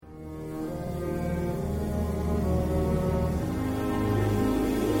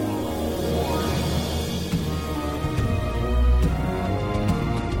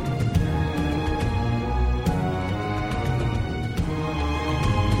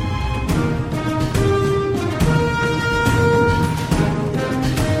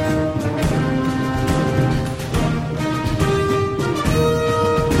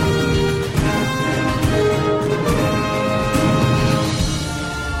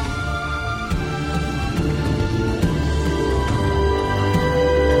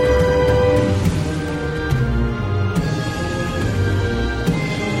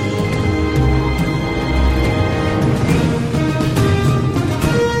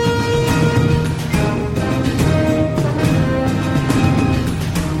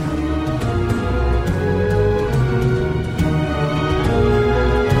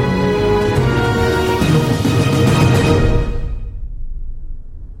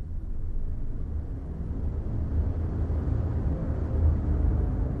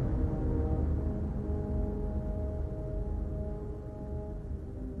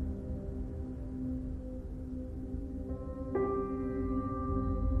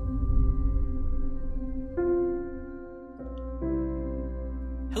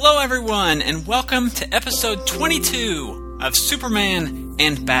everyone, and welcome to episode 22 of Superman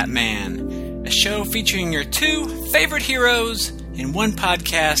and Batman, a show featuring your two favorite heroes in one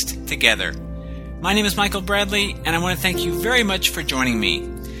podcast together. My name is Michael Bradley, and I want to thank you very much for joining me.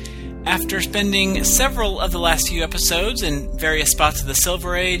 After spending several of the last few episodes in various spots of the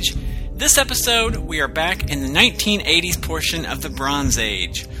Silver Age, this episode we are back in the 1980s portion of the Bronze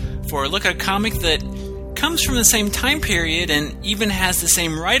Age for a look at a comic that comes from the same time period and even has the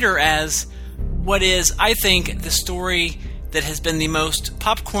same writer as what is, I think, the story that has been the most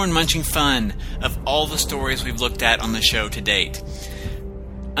popcorn-munching fun of all the stories we've looked at on the show to date.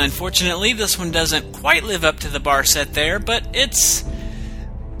 Unfortunately, this one doesn't quite live up to the bar set there, but it's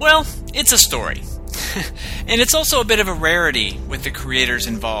a story. And it's also a bit of a rarity with the creators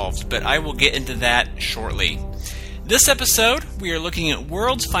involved, but I will get into that shortly. This episode, we are looking at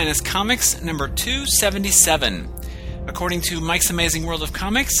World's Finest Comics number 277. According to Mike's Amazing World of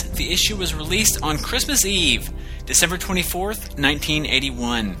Comics, the issue was released on Christmas Eve, December 24th,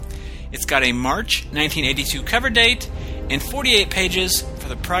 1981. It's got a March 1982 cover date and 48 pages for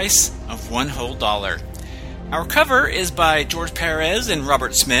the price of $1 whole. Our cover is by George Perez and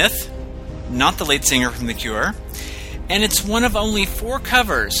Robert Smith, not the lead singer from The Cure. And it's one of only 4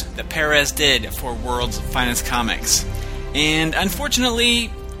 covers that Perez did for World's Finest Comics. And unfortunately,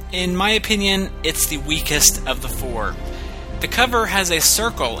 in my opinion, it's the weakest of the 4. The cover has a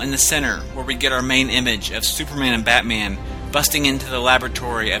circle in the center where we get our main image of Superman and Batman busting into the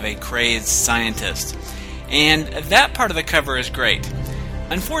laboratory of a crazed scientist. And that part of the cover is great.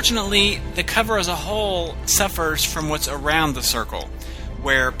 Unfortunately, the cover as a whole suffers from what's around the circle,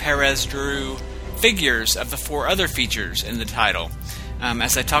 where Perez drew figures of the 4 other features in the title.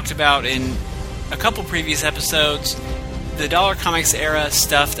 As I talked about in a couple previous episodes, the Dollar Comics era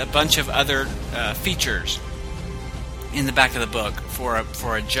stuffed a bunch of other features in the back of the book for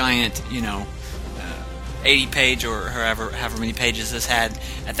a giant, 80-page or however many pages this had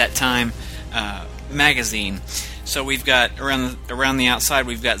at that time magazine. So we've got around the outside,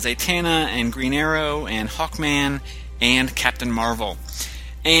 we've got Zatanna and Green Arrow and Hawkman and Captain Marvel.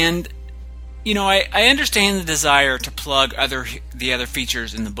 And I understand the desire to plug the other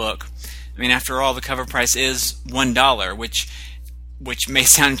features in the book. I mean, after all, the cover price is $1, which may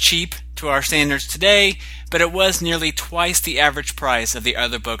sound cheap to our standards today, but it was nearly twice the average price of the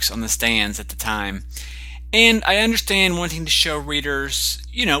other books on the stands at the time. And I understand wanting to show readers,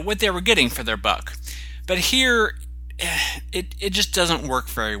 what they were getting for their buck. But here, it just doesn't work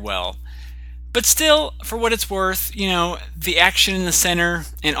very well. But still, for what it's worth, the action in the center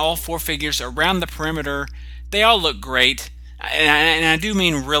and all 4 figures around the perimeter, they all look great. And I do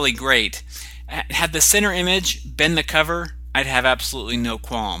mean really great. Had the center image been the cover, I'd have absolutely no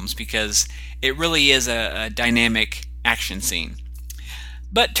qualms because it really is a dynamic action scene.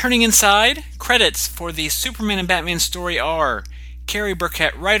 But turning inside, credits for the Superman and Batman story are Kerry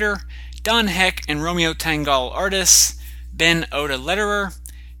Burkett writer, Don Heck and Romeo Tanghal artists, Ben Oda letterer,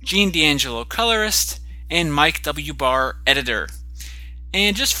 Gene D'Angelo colorist, and Mike W. Barr editor.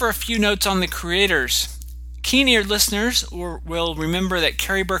 And just for a few notes on the creators, keen-eared listeners will remember that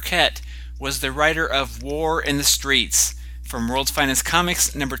Kerry Burkett was the writer of War in the Streets from World's Finest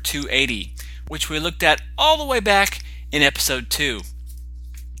Comics number 280, which we looked at all the way back in episode 2.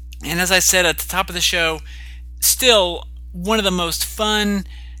 And as I said at the top of the show, still one of the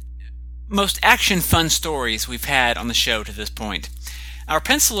most action-fun stories we've had on the show to this point. Our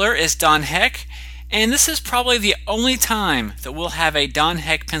penciler is Don Heck, and this is probably the only time that we'll have a Don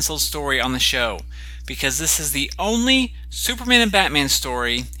Heck penciled story on the show, because this is the only Superman and Batman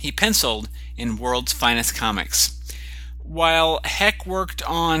story he penciled in World's Finest Comics. While Heck worked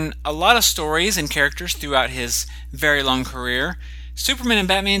on a lot of stories and characters throughout his very long career, Superman and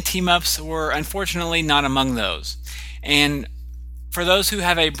Batman team-ups were unfortunately not among those. And for those who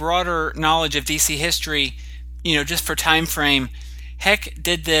have a broader knowledge of DC history, just for time frame, Heck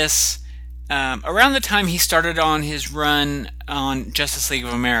did this around the time he started on his run on Justice League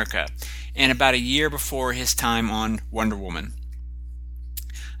of America, and about a year before his time on Wonder Woman.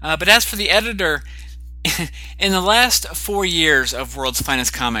 But as for the editor, in the last 4 years of World's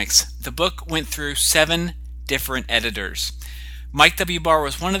Finest Comics, the book went through 7 different editors. Mike W. Barr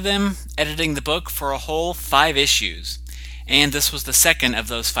was one of them, editing the book for a whole 5 issues, and this was the second of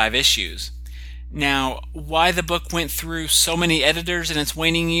those 5 issues. Now, why the book went through so many editors in its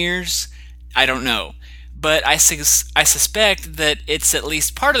waning years, I don't know. But I suspect that it's at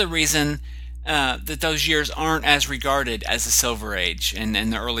least part of the reason that those years aren't as regarded as the Silver Age and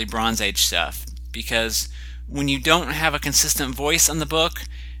the early Bronze Age stuff. Because when you don't have a consistent voice on the book,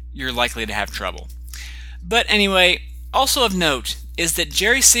 you're likely to have trouble. But anyway, also of note, is that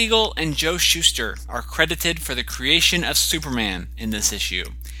Jerry Siegel and Joe Shuster are credited for the creation of Superman in this issue.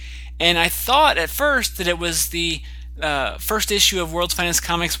 And I thought at first that it was the first issue of World's Finest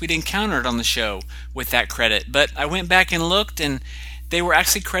Comics we'd encountered on the show with that credit, but I went back and looked, and they were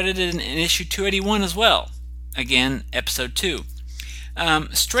actually credited in issue 281 as well. Again, episode 2.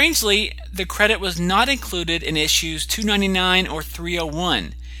 Strangely, the credit was not included in issues 299 or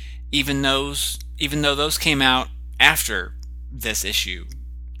 301, even though those came out after this issue,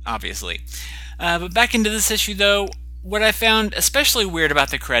 obviously. But back into this issue, though, what I found especially weird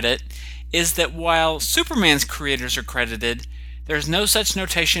about the credit is that while Superman's creators are credited, there's no such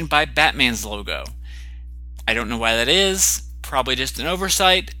notation by Batman's logo. I don't know why that is, probably just an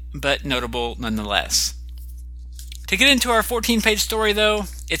oversight, but notable nonetheless. To get into our 14-page story, though,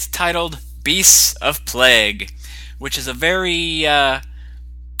 it's titled Beasts of Plague, which is a very kind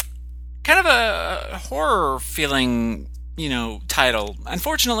of a horror-feeling, title.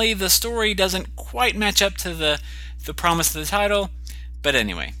 Unfortunately, the story doesn't quite match up to the promise of the title, but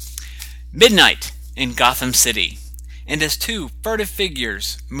anyway. Midnight in Gotham City, and as two furtive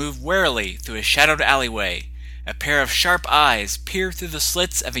figures move warily through a shadowed alleyway, a pair of sharp eyes peer through the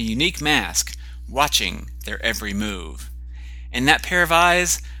slits of a unique mask, watching their every move. And that pair of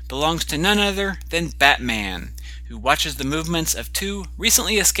eyes belongs to none other than Batman, who watches the movements of two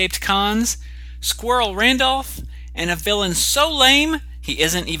recently escaped cons, Squirrel Randolph, and a villain so lame he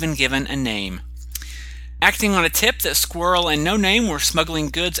isn't even given a name. Acting on a tip that Squirrel and No Name were smuggling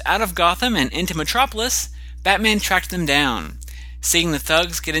goods out of Gotham and into Metropolis, Batman tracked them down. Seeing the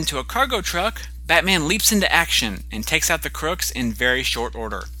thugs get into a cargo truck, Batman leaps into action and takes out the crooks in very short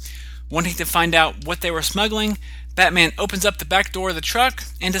order. Wanting to find out what they were smuggling, Batman opens up the back door of the truck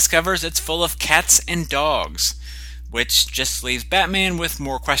and discovers it's full of cats and dogs, which just leaves Batman with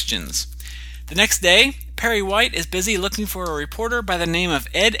more questions. The next day, Perry White is busy looking for a reporter by the name of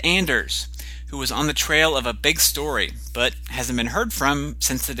Ed Anders, who was on the trail of a big story, but hasn't been heard from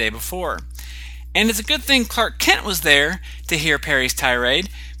since the day before. And it's a good thing Clark Kent was there to hear Perry's tirade,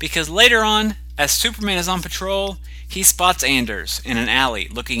 because later on, as Superman is on patrol, he spots Anders in an alley,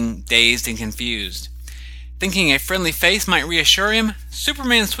 looking dazed and confused. Thinking a friendly face might reassure him,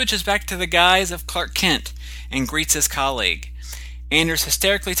 Superman switches back to the guise of Clark Kent and greets his colleague. Anders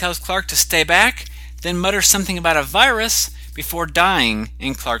hysterically tells Clark to stay back, then mutters something about a virus before dying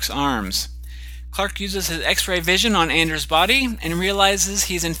in Clark's arms. Clark uses his X-ray vision on Anders' body and realizes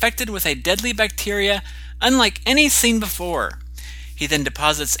he's infected with a deadly bacteria unlike any seen before. He then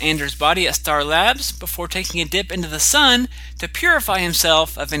deposits Anders' body at Star Labs before taking a dip into the sun to purify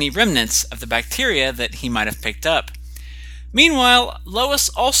himself of any remnants of the bacteria that he might have picked up. Meanwhile, Lois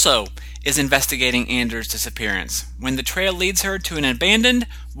also is investigating Anders' disappearance when the trail leads her to an abandoned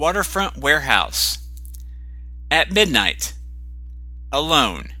waterfront warehouse. At midnight.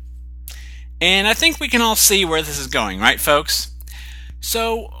 Alone. And I think we can all see where this is going, right, folks?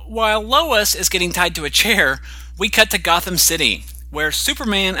 So, while Lois is getting tied to a chair, we cut to Gotham City, where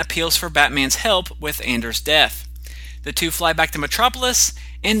Superman appeals for Batman's help with Anders' death. The two fly back to Metropolis,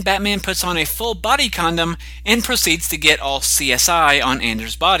 and Batman puts on a full body condom and proceeds to get all CSI on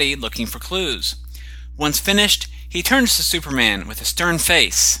Anders' body looking for clues. Once finished, he turns to Superman with a stern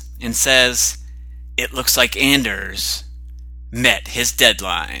face and says, "It looks like Anders met his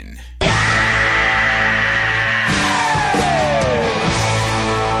deadline."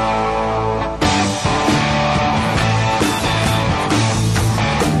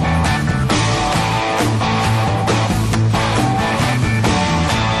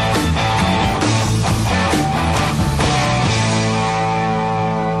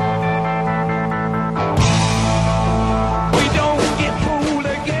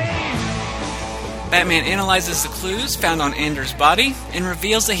 Batman analyzes the clues found on Anders' body and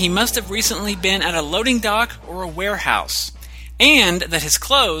reveals that he must have recently been at a loading dock or a warehouse, and that his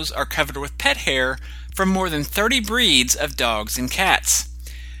clothes are covered with pet hair from more than 30 breeds of dogs and cats.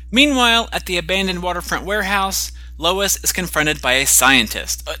 Meanwhile, at the abandoned waterfront warehouse, Lois is confronted by a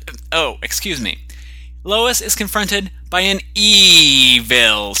scientist. Lois is confronted by an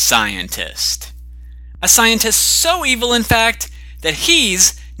evil scientist. A scientist so evil, in fact, that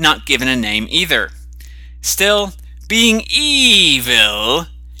he's not given a name either. Still, being evil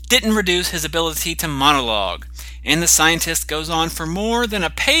didn't reduce his ability to monologue, and the scientist goes on for more than a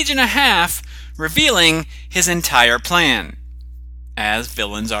page and a half revealing his entire plan, as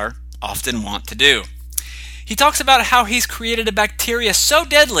villains are often wont to do. He talks about how he's created a bacteria so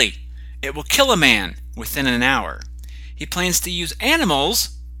deadly it will kill a man within an hour. He plans to use animals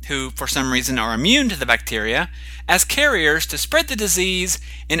who for some reason are immune to the bacteria, as carriers to spread the disease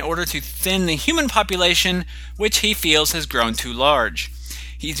in order to thin the human population, which he feels has grown too large.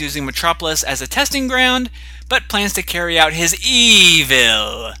 He's using Metropolis as a testing ground, but plans to carry out his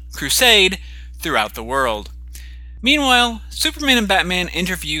evil crusade throughout the world. Meanwhile, Superman and Batman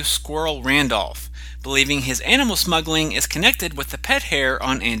interview Squirrel Randolph, believing his animal smuggling is connected with the pet hair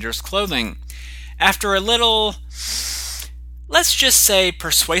on Anders' clothing. After a little, let's just say,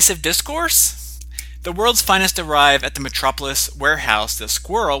 persuasive discourse, the world's finest arrive at the Metropolis warehouse that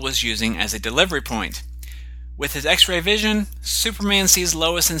Squirrel was using as a delivery point. With his X-ray vision, Superman sees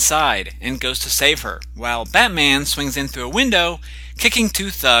Lois inside and goes to save her, while Batman swings in through a window, kicking two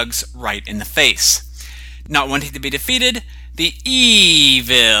thugs right in the face. Not wanting to be defeated, the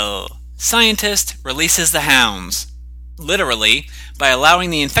evil scientist releases the hounds, literally, by allowing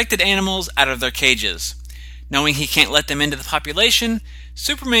the infected animals out of their cages. Knowing he can't let them into the population,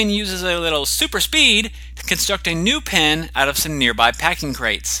 Superman uses a little super speed to construct a new pen out of some nearby packing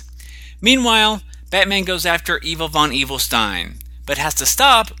crates. Meanwhile, Batman goes after Evil Von Evilstein, but has to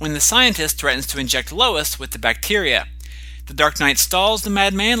stop when the scientist threatens to inject Lois with the bacteria. The Dark Knight stalls the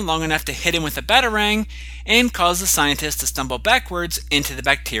madman long enough to hit him with a batarang and cause the scientist to stumble backwards into the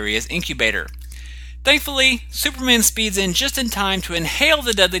bacteria's incubator. Thankfully, Superman speeds in just in time to inhale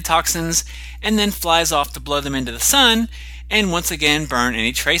the deadly toxins and then flies off to blow them into the sun and once again burn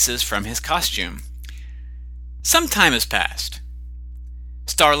any traces from his costume. Some time has passed.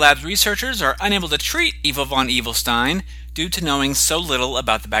 Star Labs researchers are unable to treat Evil Von Evilstein due to knowing so little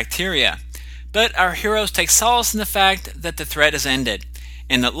about the bacteria. But our heroes take solace in the fact that the threat is ended,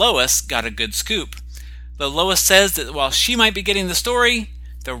 and that Lois got a good scoop. Though Lois says that while she might be getting the story,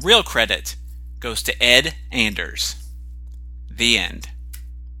 the real credit goes to Ed Anders. The end.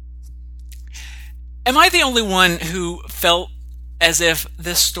 Am I the only one who felt as if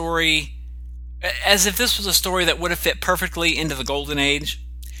this was a story that would have fit perfectly into the Golden Age?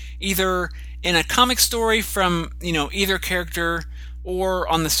 Either in a comic story from, either character or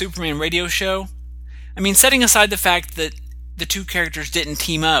on the Superman radio show? I mean, setting aside the fact that the two characters didn't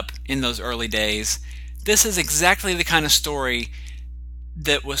team up in those early days, this is exactly the kind of story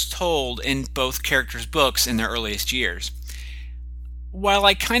that was told in both characters' books in their earliest years. While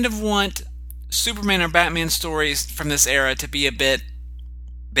I kind of want Superman or Batman stories from this era to be a bit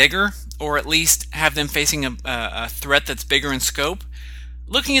bigger, or at least have them facing a threat that's bigger in scope,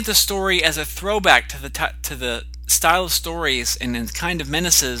 looking at the story as a throwback to the style of stories and the kind of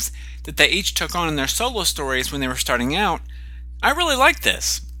menaces that they each took on in their solo stories when they were starting out, I really like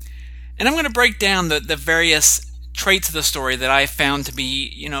this. And I'm going to break down the various traits of the story that I found to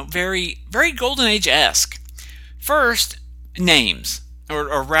be, very, very Golden Age-esque. First, names,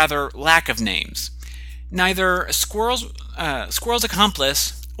 or rather, lack of names. Neither Squirrel's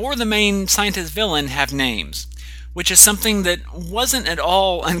accomplice or the main scientist villain have names, which is something that wasn't at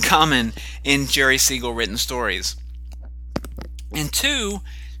all uncommon in Jerry Siegel written stories. And two,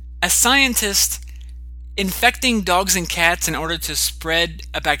 a scientist infecting dogs and cats in order to spread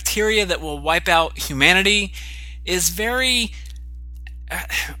a bacteria that will wipe out humanity is very,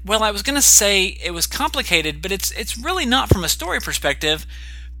 I was going to say it was complicated, but it's really not from a story perspective,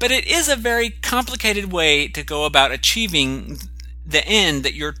 but it is a very complicated way to go about achieving the end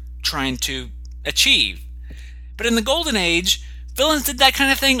that you're trying to achieve. But in the Golden Age, villains did that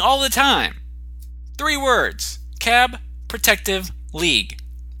kind of thing all the time. 3 words: Cab, Protective, League.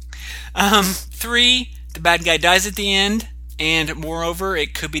 3, the bad guy dies at the end, and moreover,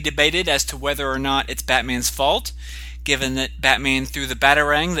 it could be debated as to whether or not it's Batman's fault, given that Batman threw the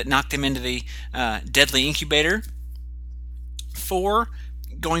batarang that knocked him into the deadly incubator. 4,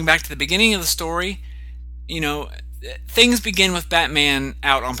 going back to the beginning of the story, things begin with Batman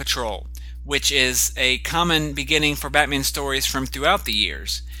out on patrol, which is a common beginning for Batman stories from throughout the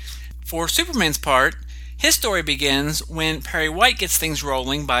years. For Superman's part, his story begins when Perry White gets things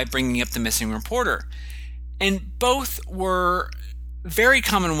rolling by bringing up the missing reporter. And both were very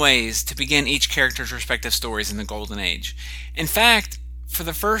common ways to begin each character's respective stories in the Golden Age. In fact, for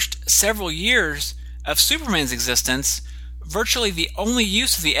the first several years of Superman's existence, virtually the only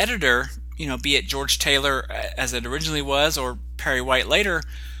use of the editor, be it George Taylor as it originally was or Perry White later,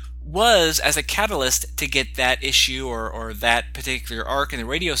 was as a catalyst to get that issue or that particular arc in the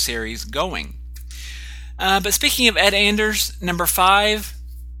radio series going. But speaking of Ed Anders, number 5,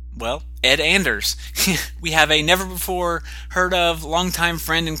 Ed Anders. We have a never-before-heard-of longtime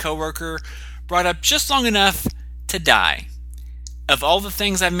friend and coworker brought up just long enough to die. Of all the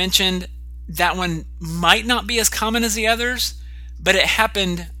things I've mentioned, that one might not be as common as the others, but it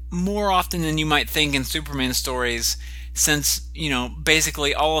happened more often than you might think in Superman stories, since,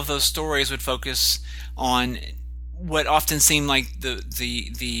 basically all of those stories would focus on what often seemed like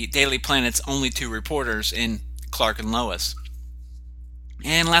the Daily Planet's only two reporters in Clark and Lois.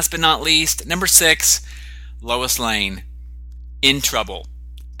 And last but not least, number 6, Lois Lane, in trouble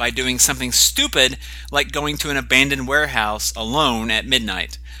by doing something stupid like going to an abandoned warehouse alone at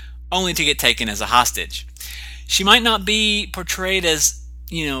midnight, only to get taken as a hostage. She might not be portrayed as,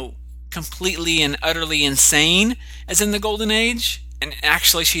 completely and utterly insane as in the Golden Age, and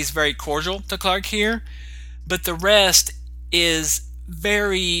actually she's very cordial to Clark here, but the rest is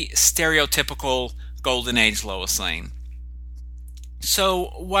very stereotypical Golden Age Lois Lane. So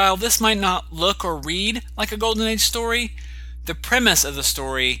while this might not look or read like a Golden Age story, the premise of the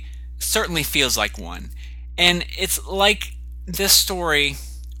story certainly feels like one. And it's like this story,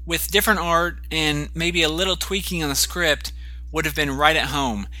 with different art and maybe a little tweaking on the script, would have been right at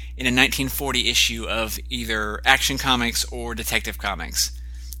home in a 1940 issue of either Action Comics or Detective Comics.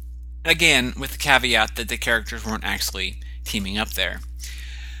 Again, with the caveat that the characters weren't actually teaming up there.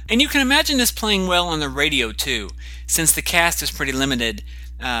 And you can imagine this playing well on the radio too, since the cast is pretty limited,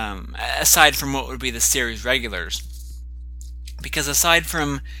 aside from what would be the series regulars. Because aside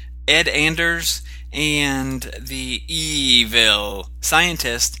from Ed Anders and the evil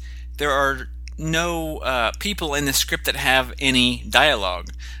scientist, there are no people in the script that have any dialogue.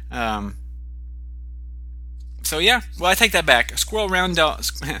 So yeah, well, I take that back. Squirrel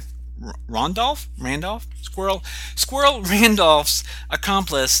Randolph's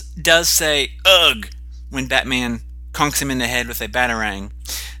accomplice does say "ugh" when Batman conks him in the head with a batarang.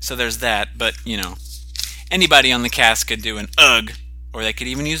 So there's that, but anybody on the cast could do an "ugh," or they could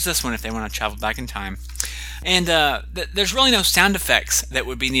even use this one if they want to travel back in time. And there's really no sound effects that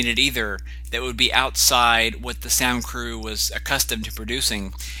would be needed either, that would be outside what the sound crew was accustomed to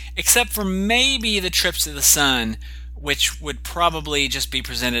producing, except for maybe the trips to the sun, which would probably just be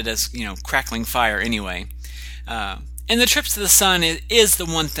presented as, crackling fire anyway. And the trips to the sun is the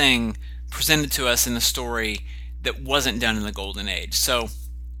one thing presented to us in the story that wasn't done in the Golden Age. So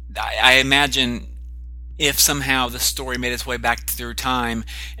I imagine if somehow the story made its way back through time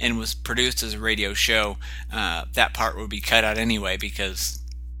and was produced as a radio show, that part would be cut out anyway, because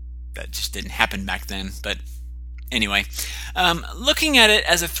that just didn't happen back then. But anyway, looking at it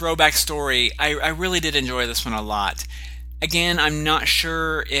as a throwback story, I really did enjoy this one a lot. Again, I'm not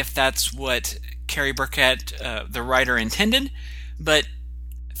sure if that's what Carrie Burkett, the writer, intended, but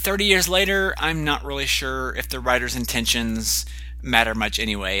 30 years later, I'm not really sure if the writer's intentions matter much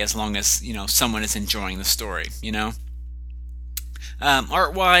anyway, as long as someone is enjoying the story.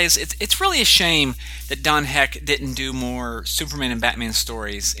 Art-wise, it's really a shame that Don Heck didn't do more Superman and Batman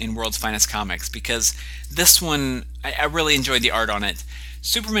stories in World's Finest Comics, because this one, I really enjoyed the art on it.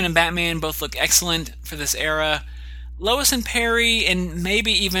 Superman and Batman both look excellent for this era. Lois and Perry, and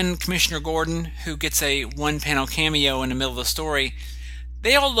maybe even Commissioner Gordon, who gets a one-panel cameo in the middle of the story,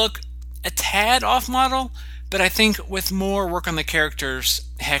 they all look a tad off-model, but I think with more work on the characters,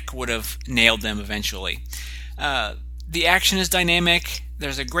 Heck would have nailed them eventually. The action is dynamic.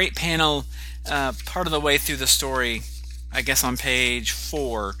 There's a great panel part of the way through the story, I guess on page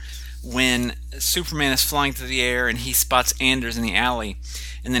 4, when Superman is flying through the air and he spots Anders in the alley,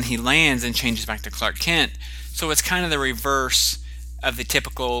 and then he lands and changes back to Clark Kent. So it's kind of the reverse of the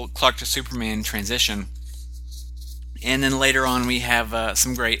typical Clark to Superman transition. And then later on we have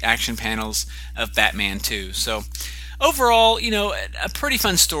some great action panels of Batman too. So overall, a pretty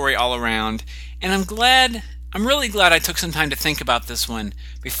fun story all around. And I'm really glad I took some time to think about this one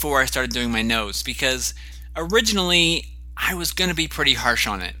before I started doing my notes, because originally I was going to be pretty harsh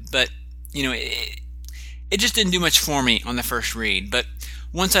on it. But, it just didn't do much for me on the first read. But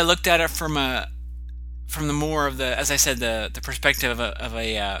once I looked at it from the more of the, as I said, the perspective of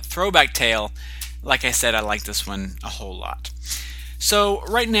a throwback tale, like I said, I like this one a whole lot. So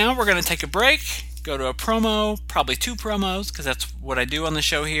right now we're going to take a break, go to a promo, probably 2 promos, because that's what I do on the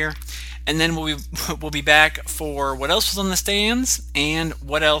show here, and then we'll be back for what else was on the stands and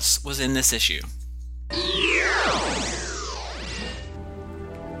what else was in this issue.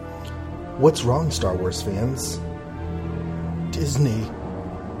 What's wrong, Star Wars fans? Disney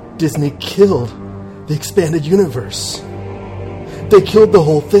killed the expanded universe. They killed the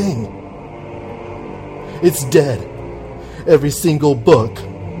whole thing. It's dead. Every single book.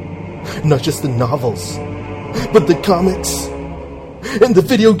 Not just the novels, but the comics. And the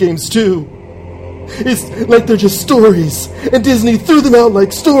video games, too. It's like they're just stories, and Disney threw them out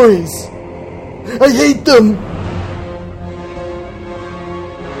like stories. I hate them!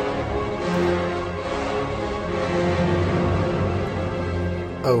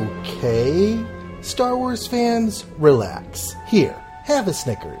 Okay, Star Wars fans, relax. Here, have a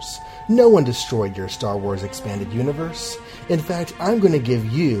Snickers. No one destroyed your Star Wars Expanded Universe. In fact, I'm going to give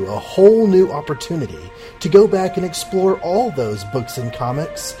you a whole new opportunity to go back and explore all those books and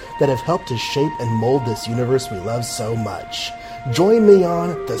comics that have helped to shape and mold this universe we love so much. Join me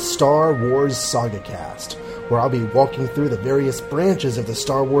on the Star Wars Saga Cast, where I'll be walking through the various branches of the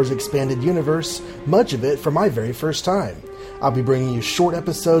Star Wars Expanded Universe, much of it for my very first time. I'll be bringing you short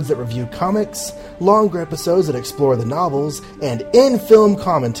episodes that review comics, longer episodes that explore the novels, and in-film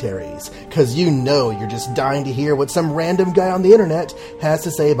commentaries, because you know you're just dying to hear what some random guy on the internet has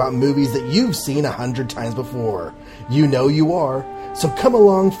to say about movies that you've seen 100 times before. You know you are. So come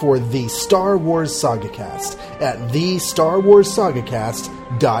along for the Star Wars Saga Cast at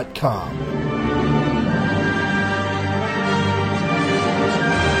thestarwarssagacast.com.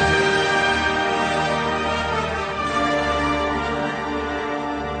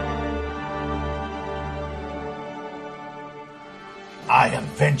 I am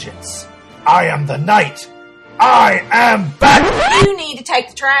vengeance. I am the knight. I am back! You need to take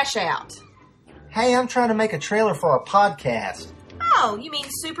the trash out. Hey, I'm trying to make a trailer for our podcast. Oh, you mean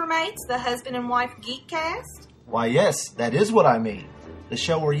Supermates, the husband and wife Geekcast? Why, yes, that is what I mean. The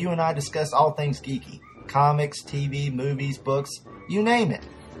show where you and I discuss all things geeky. Comics, TV, movies, books, you name it.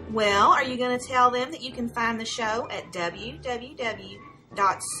 Well, are you going to tell them that you can find the show at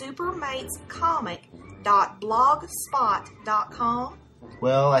www.supermatescomic.blogspot.com?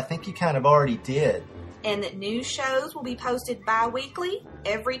 Well, I think you kind of already did. And that new shows will be posted bi-weekly,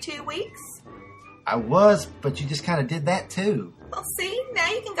 every 2 weeks? I was, but you just kind of did that too. Well, see, now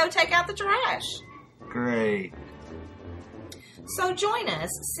you can go take out the trash. Great. So join us,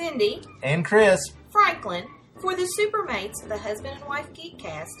 Cindy And Chris. Franklin, for the Supermates, the husband and wife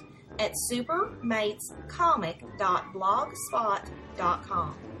Geekcast at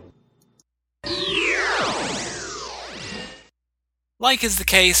supermatescomic.blogspot.com. Like is the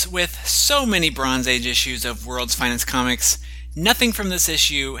case with so many Bronze Age issues of World's Finest Comics, nothing from this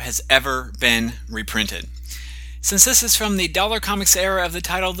issue has ever been reprinted. Since this is from the Dollar Comics era of the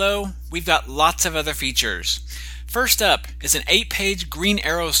title, though, we've got lots of other features. First up is an 8-page Green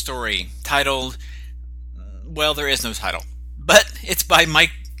Arrow story titled, well, there is no title, but it's by Mike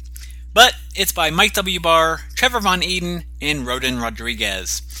W. Barr, Trevor Von Eden, and Rodin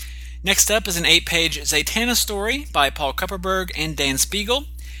Rodriguez. Next up is an 8-page Zatanna story by Paul Kupperberg and Dan Spiegel,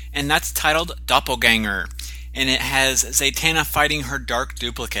 and that's titled Doppelganger, and it has Zatanna fighting her dark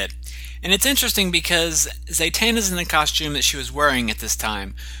duplicate. And it's interesting because Zatanna's in the costume that she was wearing at this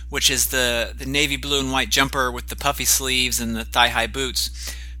time, which is the navy blue and white jumper with the puffy sleeves and the thigh-high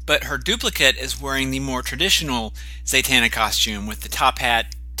boots. But her duplicate is wearing the more traditional Zatanna costume with the top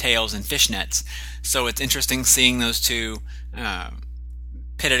hat, tails, and fishnets. So it's interesting seeing those two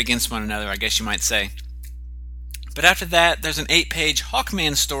pitted against one another, I guess you might say. But after that, there's an 8-page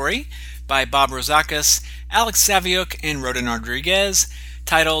Hawkman story by Bob Rozakis, Alex Saviuk, and Rodin Rodriguez,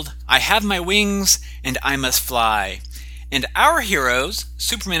 titled I Have My Wings and I Must Fly. And our heroes,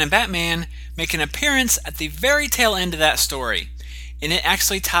 Superman and Batman, make an appearance at the very tail end of that story. And it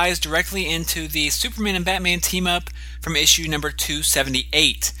actually ties directly into the Superman and Batman team-up from issue number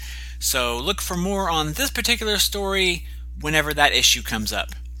 278. So look for more on this particular story whenever that issue comes up.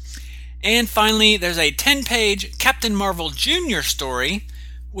 And finally, there's a 10-page Captain Marvel Jr. story,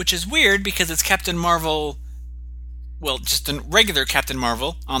 which is weird because it's Captain Marvel, well, just a regular Captain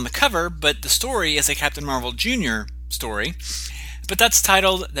Marvel on the cover, but the story is a Captain Marvel Jr. story. But that's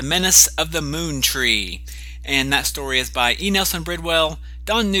titled The Menace of the Moon Tree, and that story is by E. Nelson Bridwell,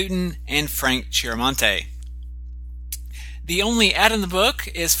 Don Newton, and Frank Chiaramonte. The only ad in the book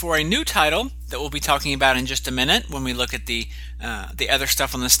is for a new title that we'll be talking about in just a minute when we look at the other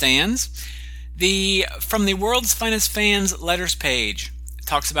stuff on the stands. From the World's Finest Fans letters page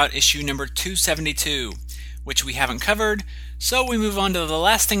talks about issue number 272, which we haven't covered, so we move on to the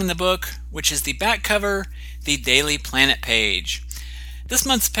last thing in the book, which is the back cover, the Daily Planet page. This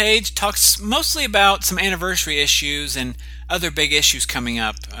month's page talks mostly about some anniversary issues and other big issues coming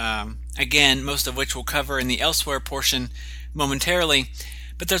up. Again, most of which we'll cover in the Elsewhere portion momentarily.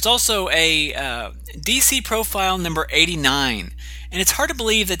 But there's also a DC Profile number 89. And it's hard to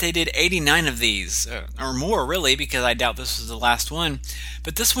believe that they did 89 of these, or more really, because I doubt this was the last one.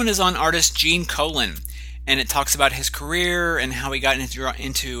 But this one is on artist Gene Colan. And it talks about his career and how he got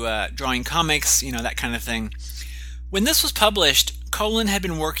into drawing comics, that kind of thing. When this was published, Colan had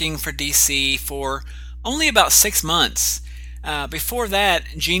been working for DC for only about 6 months. Before that,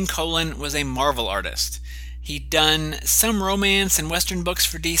 Gene Colan was a Marvel artist. He'd done some romance and Western books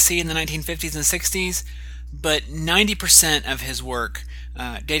for DC in the 1950s and 60s, but 90% of his work,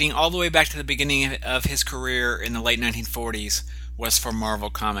 dating all the way back to the beginning of his career in the late 1940s, was for Marvel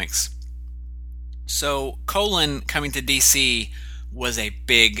Comics. So Colan coming to DC was a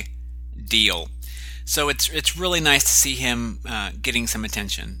big deal. So it's really nice to see him getting some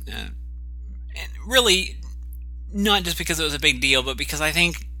attention. And really, not just because it was a big deal, but because I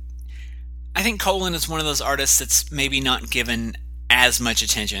think Colan is one of those artists that's maybe not given as much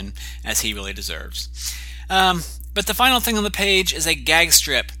attention as he really deserves. But the final thing on the page is a gag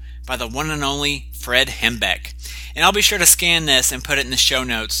strip by the one and only Fred Hembeck. And I'll be sure to scan this and put it in the show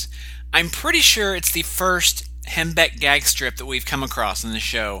notes. I'm pretty sure it's the first Hembeck gag strip that we've come across in the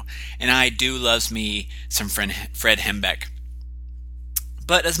show, and I do loves me some Fred Hembeck.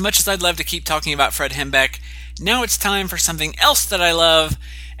 But as much as I'd love to keep talking about Fred Hembeck, now it's time for something else that I love,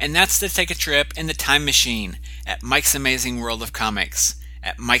 and that's to take a trip in the time machine at Mike's Amazing World of Comics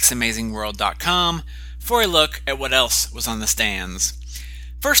at Mike'sAmazingWorld.com for a look at what else was on the stands.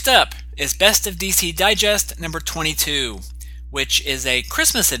 First up is Best of DC Digest number 22, which is a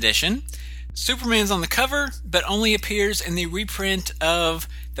Christmas edition. Superman's on the cover, but only appears in the reprint of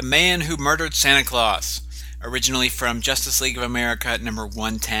The Man Who Murdered Santa Claus, originally from Justice League of America number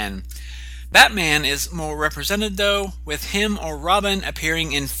 110. Batman is more represented, though, with him or Robin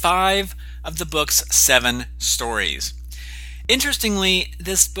appearing in 5 of the book's 7 stories. Interestingly,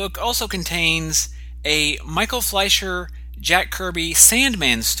 this book also contains a Michael Fleischer, Jack Kirby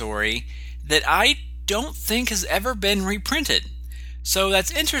Sandman story that I don't think has ever been reprinted. So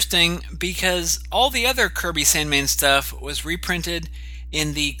that's interesting because all the other Kirby Sandman stuff was reprinted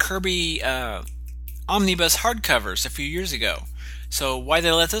in the Kirby Omnibus hardcovers a few years ago. So why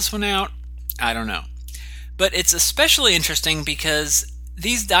they let this one out, I don't know. But it's especially interesting because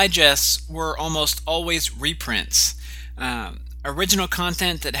these digests were almost always reprints. Original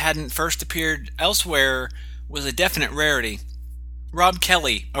content that hadn't first appeared elsewhere was a definite rarity. Rob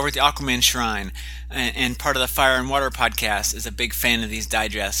Kelly over at the Aquaman Shrine and part of the Fire and Water podcast is a big fan of these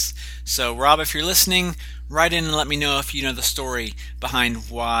digests. So Rob, if you're listening, write in and let me know if you know the story behind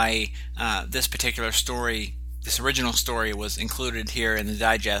why this particular story, this original story, was included here in the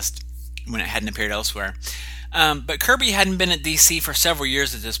digest when it hadn't appeared elsewhere. But Kirby hadn't been at DC for several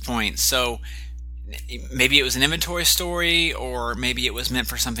years at this point, so maybe it was an inventory story, or maybe it was meant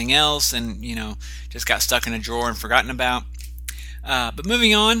for something else and, just got stuck in a drawer and forgotten about. But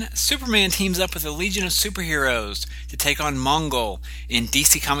moving on, Superman teams up with a legion of superheroes to take on Mongul in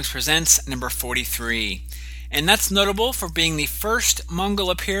DC Comics Presents number 43. And that's notable for being the first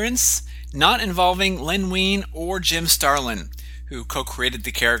Mongul appearance not involving Len Wein or Jim Starlin, who co-created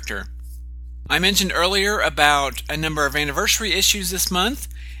the character. I mentioned earlier about a number of anniversary issues this month,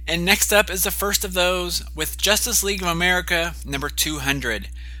 and next up is the first of those with Justice League of America number 200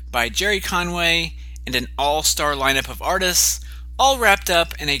 by Jerry Conway and an all-star lineup of artists, all wrapped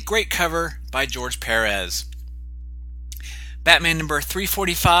up in a great cover by George Perez. Batman number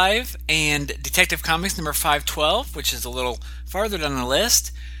 345 and Detective Comics number 512, which is a little farther down the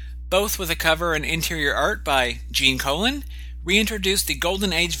list, both with a cover and interior art by Gene Colan, reintroduced the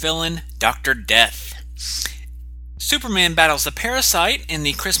Golden Age villain Dr. Death. Superman battles the Parasite in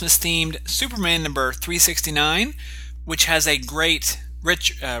the Christmas-themed Superman number 369, which has a great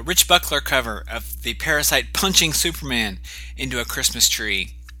Rich Buckler cover of the Parasite punching Superman into a Christmas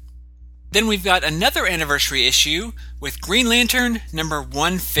tree. Then we've got another anniversary issue with Green Lantern number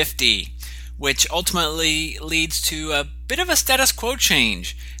 150, which ultimately leads to a bit of a status quo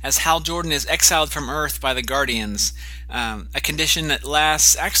change as Hal Jordan is exiled from Earth by the Guardians, a condition that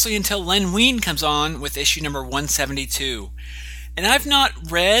lasts actually until Len Wein comes on with issue number 172. And I've not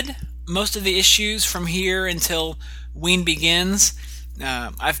read most of the issues from here until Wein begins.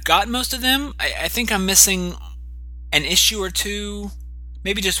 I've got most of them. I think I'm missing an issue or two,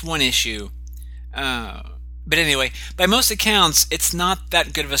 maybe just one issue. But anyway, by most accounts, it's not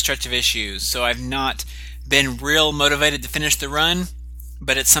that good of a stretch of issues, so I've not been real motivated to finish the run,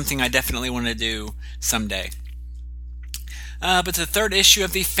 but it's something I definitely want to do someday. But the third issue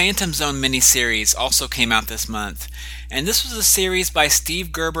of the Phantom Zone miniseries also came out this month, and this was a series by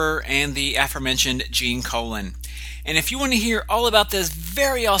Steve Gerber and the aforementioned Gene Colan. And if you want to hear all about this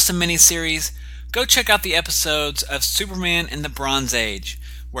very awesome miniseries, go check out the episodes of Superman in the Bronze Age,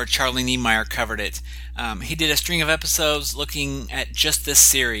 where Charlie Niemeyer covered it. He did a string of episodes looking at just this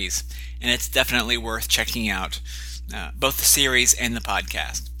series, and it's definitely worth checking out, both the series and the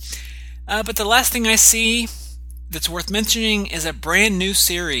podcast. But the last thing I see that's worth mentioning is a brand new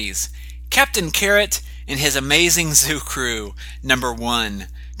series, Captain Carrot and His Amazing Zoo Crew, number 1,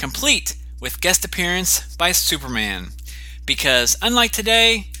 complete with guest appearance by Superman. Because unlike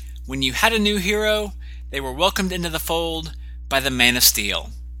today, when you had a new hero, they were welcomed into the fold by the Man of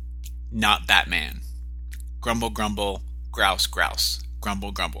Steel, not Batman. Grumble, grumble, grouse, grouse,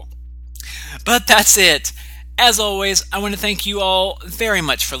 grumble, grumble. But that's it. As always, I want to thank you all very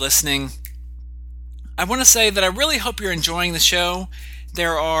much for listening. I want to say that I really hope you're enjoying the show.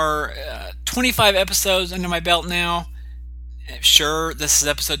 There are 25 episodes under my belt now. Sure, this is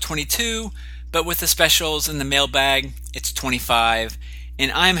episode 22, but with the specials in the mailbag, it's 25,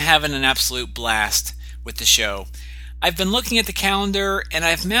 and I'm having an absolute blast with the show. I've been looking at the calendar, and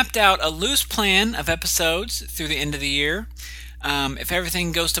I've mapped out a loose plan of episodes through the end of the year. If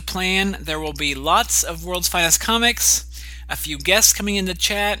everything goes to plan, there will be lots of World's Finest Comics, a few guests coming in the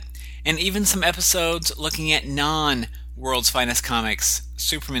chat, and even some episodes looking at non-World's Finest Comics,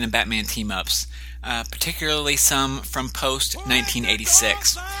 Superman and Batman team-ups, particularly some from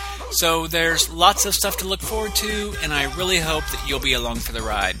post-1986. So there's lots of stuff to look forward to, and I really hope that you'll be along for the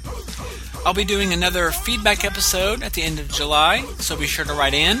ride. I'll be doing another feedback episode at the end of July, so be sure to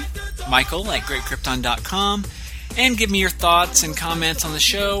write in, michael@greatkrypton.com, and give me your thoughts and comments on the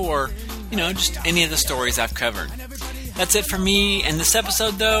show, or, just any of the stories I've covered. That's it for me in this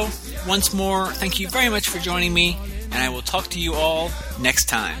episode, though. Once more, thank you very much for joining me, and I will talk to you all next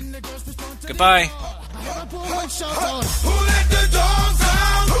time. Goodbye.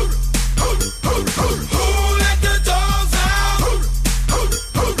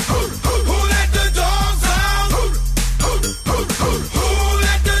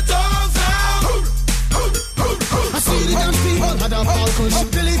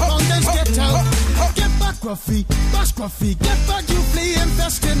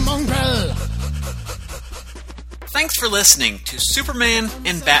 Thanks for listening to Superman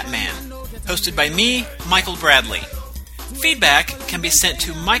and Batman, hosted by me, Michael Bradley. Feedback can be sent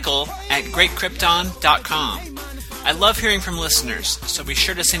to michael@greatkrypton.com. I love hearing from listeners, so be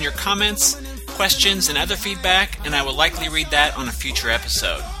sure to send your comments, questions, and other feedback, and I will likely read that on a future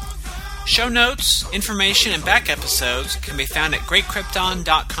episode. Show notes, information, and back episodes can be found at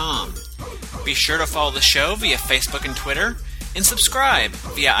greatkrypton.com. Be sure to follow the show via Facebook and Twitter, and subscribe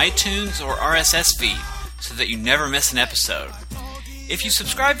via iTunes or RSS feed so that you never miss an episode. If you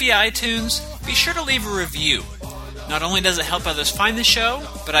subscribe via iTunes, be sure to leave a review. Not only does it help others find the show,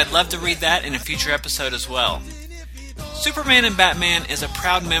 but I'd love to read that in a future episode as well. Superman and Batman is a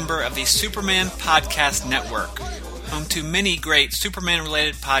proud member of the Superman Podcast Network, home to many great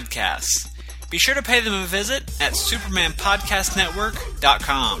Superman-related podcasts. Be sure to pay them a visit at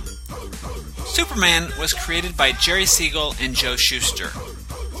supermanpodcastnetwork.com. Superman was created by Jerry Siegel and Joe Shuster.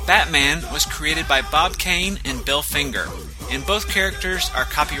 Batman was created by Bob Kane and Bill Finger, and both characters are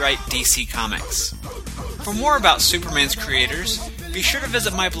copyright DC Comics. For more about Superman's creators, be sure to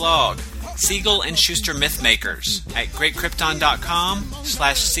visit my blog, Siegel and Shuster Mythmakers, at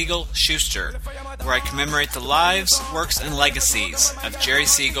greatkrypton.com/Siegel Shuster, where I commemorate the lives, works, and legacies of Jerry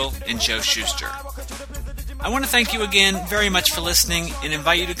Siegel and Joe Shuster. I want to thank you again very much for listening and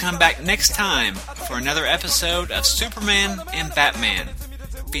invite you to come back next time for another episode of Superman and Batman,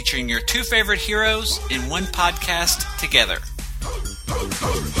 featuring your two favorite heroes in one podcast together.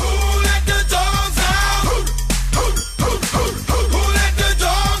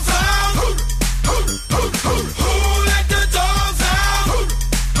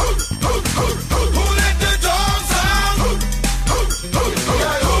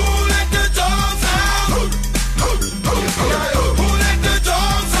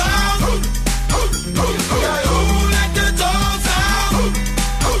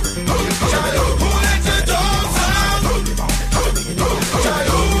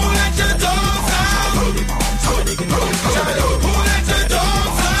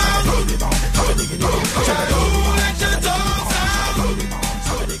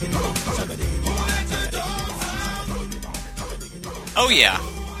 Oh yeah,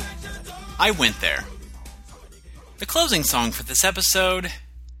 I went there. The closing song for this episode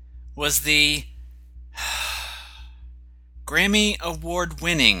was the Grammy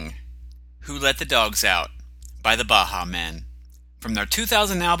Award-winning Who Let the Dogs Out by the Baha Men from their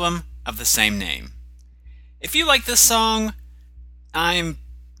 2000 album of the same name. If you like this song, I'm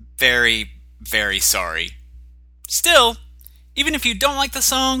very, very sorry. Still, even if you don't like the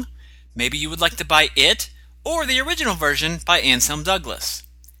song, maybe you would like to buy it or the original version by Anselm Douglas.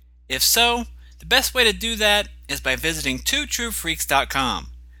 If so, the best way to do that is by visiting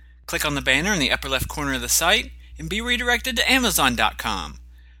twotruefreaks.com. Click on the banner in the upper left corner of the site and be redirected to amazon.com.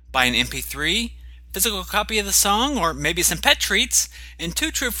 Buy an MP3, physical copy of the song, or maybe some pet treats, and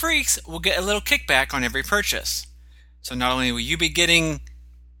Two True Freaks will get a little kickback on every purchase. So not only will you be getting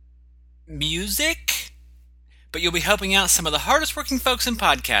music, but you'll be helping out some of the hardest working folks in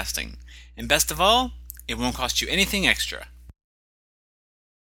podcasting. And best of all, It won't cost you anything extra.